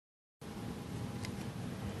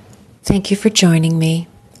Thank you for joining me.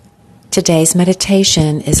 Today's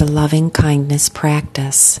meditation is a loving kindness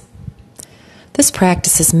practice. This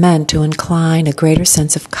practice is meant to incline a greater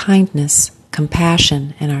sense of kindness,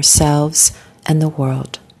 compassion in ourselves and the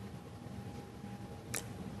world.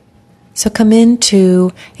 So come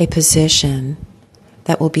into a position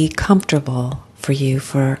that will be comfortable for you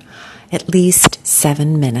for at least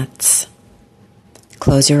 7 minutes.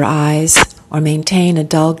 Close your eyes or maintain a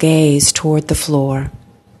dull gaze toward the floor.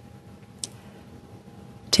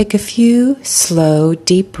 Take a few slow,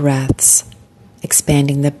 deep breaths,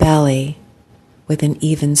 expanding the belly with an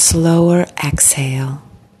even slower exhale.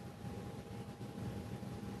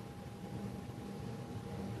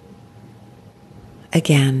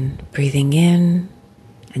 Again, breathing in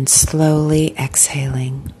and slowly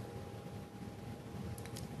exhaling.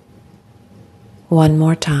 One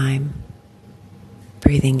more time,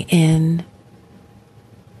 breathing in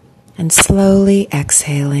and slowly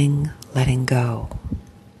exhaling, letting go.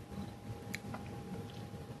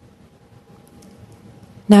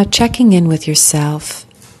 Now checking in with yourself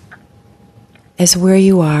as where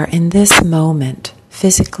you are in this moment,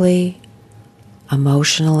 physically,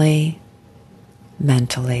 emotionally,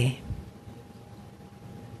 mentally.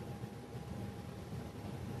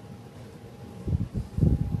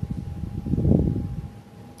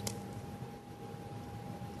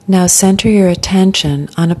 Now center your attention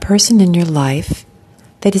on a person in your life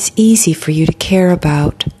that is easy for you to care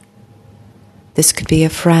about. This could be a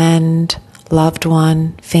friend, loved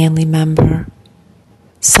one, family member,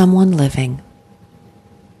 someone living.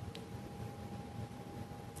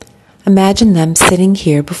 Imagine them sitting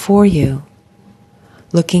here before you,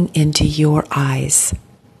 looking into your eyes.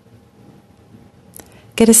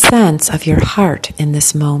 Get a sense of your heart in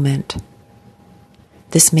this moment.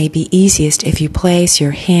 This may be easiest if you place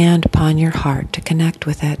your hand upon your heart to connect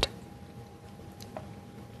with it.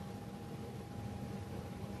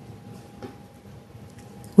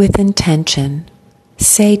 With intention,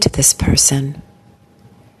 say to this person,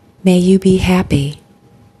 "May you be happy.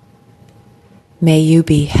 May you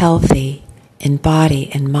be healthy in body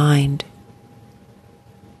and mind.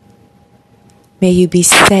 May you be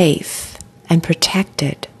safe and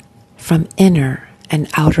protected from inner and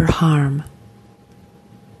outer harm.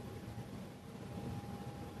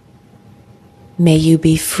 May you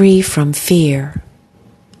be free from fear,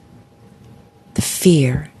 the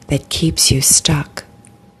fear that keeps you stuck."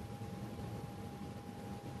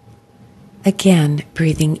 Again,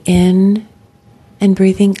 breathing in and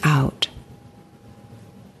breathing out,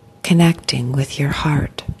 connecting with your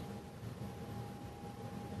heart.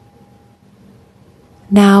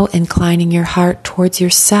 Now inclining your heart towards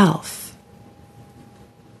yourself,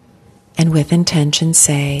 and with intention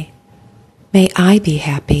say, "May I be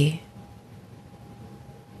happy.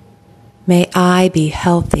 May I be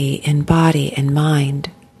healthy in body and mind.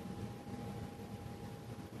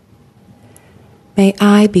 May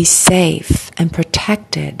I be safe and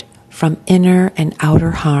protected from inner and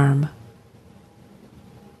outer harm.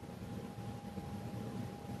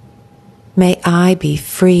 May I be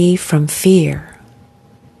free from fear,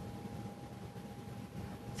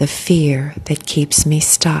 the fear that keeps me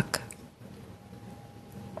stuck."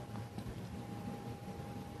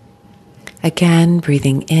 Again,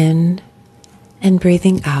 breathing in and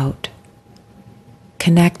breathing out,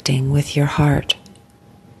 connecting with your heart.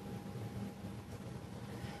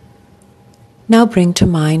 Now bring to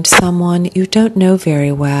mind someone you don't know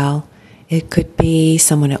very well. It could be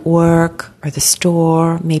someone at work or the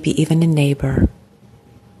store, maybe even a neighbor.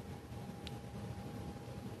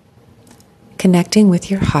 Connecting with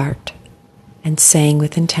your heart and saying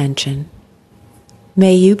with intention,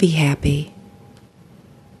 "May you be happy.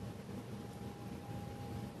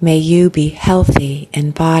 May you be healthy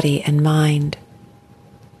in body and mind.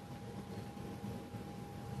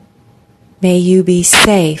 May you be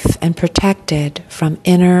safe and protected from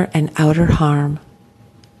inner and outer harm.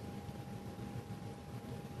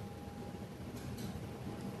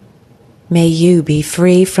 May you be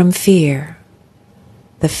free from fear,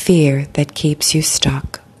 the fear that keeps you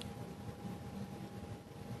stuck."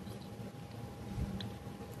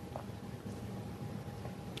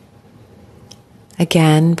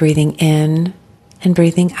 Again, breathing in and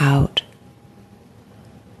breathing out.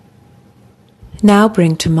 Now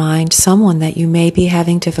bring to mind someone that you may be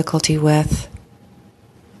having difficulty with.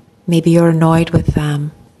 Maybe you're annoyed with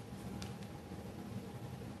them.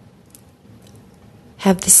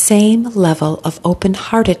 Have the same level of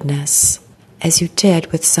open-heartedness as you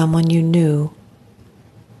did with someone you knew,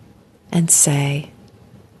 and say,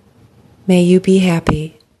 "May you be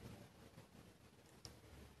happy.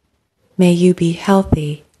 May you be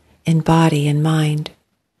healthy in body and mind.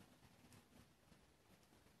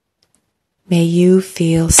 May you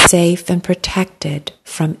feel safe and protected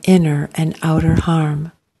from inner and outer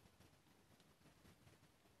harm.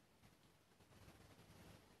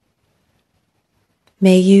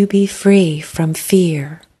 May you be free from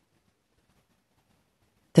fear,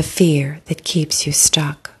 the fear that keeps you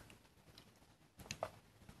stuck.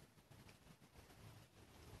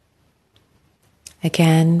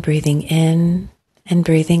 Again, breathing in and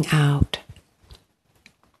breathing out.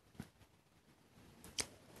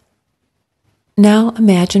 Now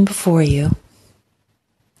imagine before you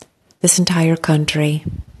this entire country.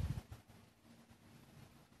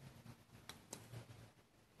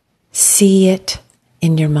 See it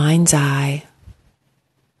in your mind's eye,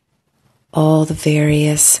 all the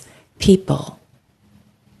various people.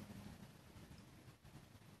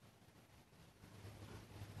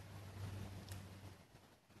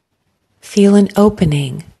 Feel an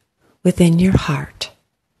opening within your heart,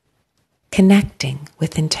 connecting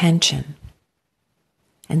with intention,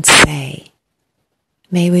 and say,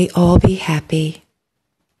 may we all be happy.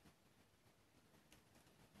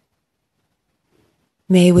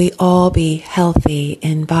 May we all be healthy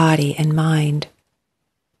in body and mind.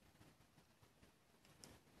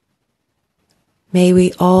 May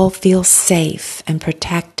we all feel safe and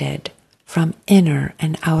protected from inner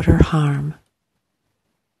and outer harm.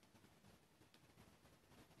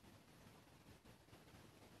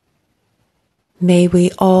 May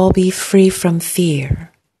we all be free from fear,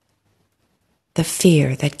 the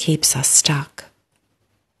fear that keeps us stuck.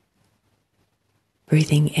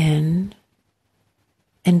 Breathing in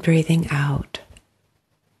and breathing out.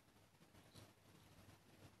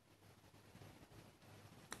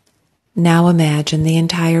 Now imagine the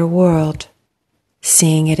entire world,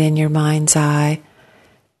 seeing it in your mind's eye,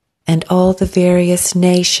 and all the various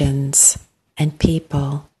nations and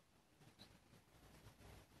people.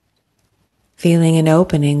 Feeling an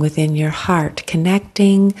opening within your heart,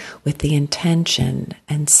 connecting with the intention,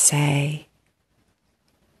 and say,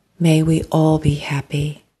 may we all be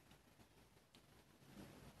happy.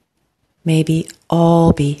 May we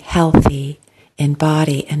all be healthy in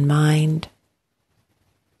body and mind.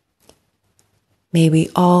 May we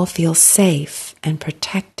all feel safe and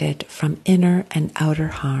protected from inner and outer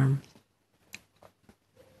harm.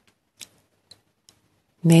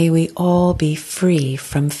 May we all be free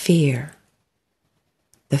from fear,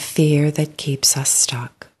 the fear that keeps us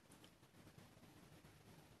stuck.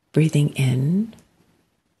 Breathing in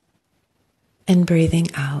and breathing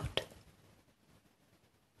out.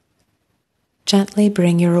 Gently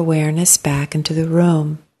bring your awareness back into the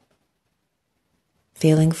room,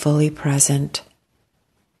 feeling fully present.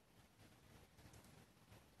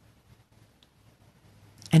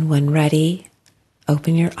 And when ready,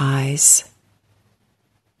 open your eyes,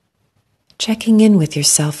 checking in with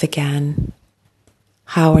yourself again.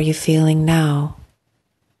 How are you feeling now?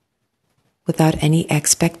 Without any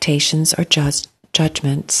expectations or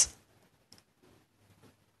judgments.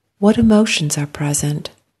 What emotions are present?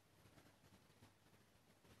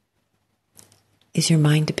 Is your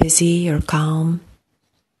mind busy or calm?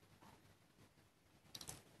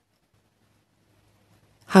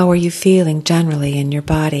 How are you feeling generally in your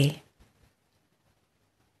body?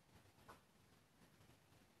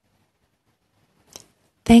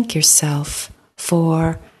 Thank yourself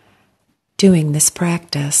for doing this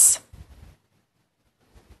practice.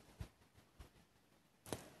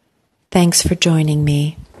 Thanks for joining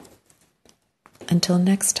me. Until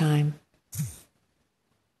next time,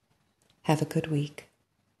 have a good week.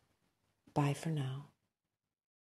 Bye for now.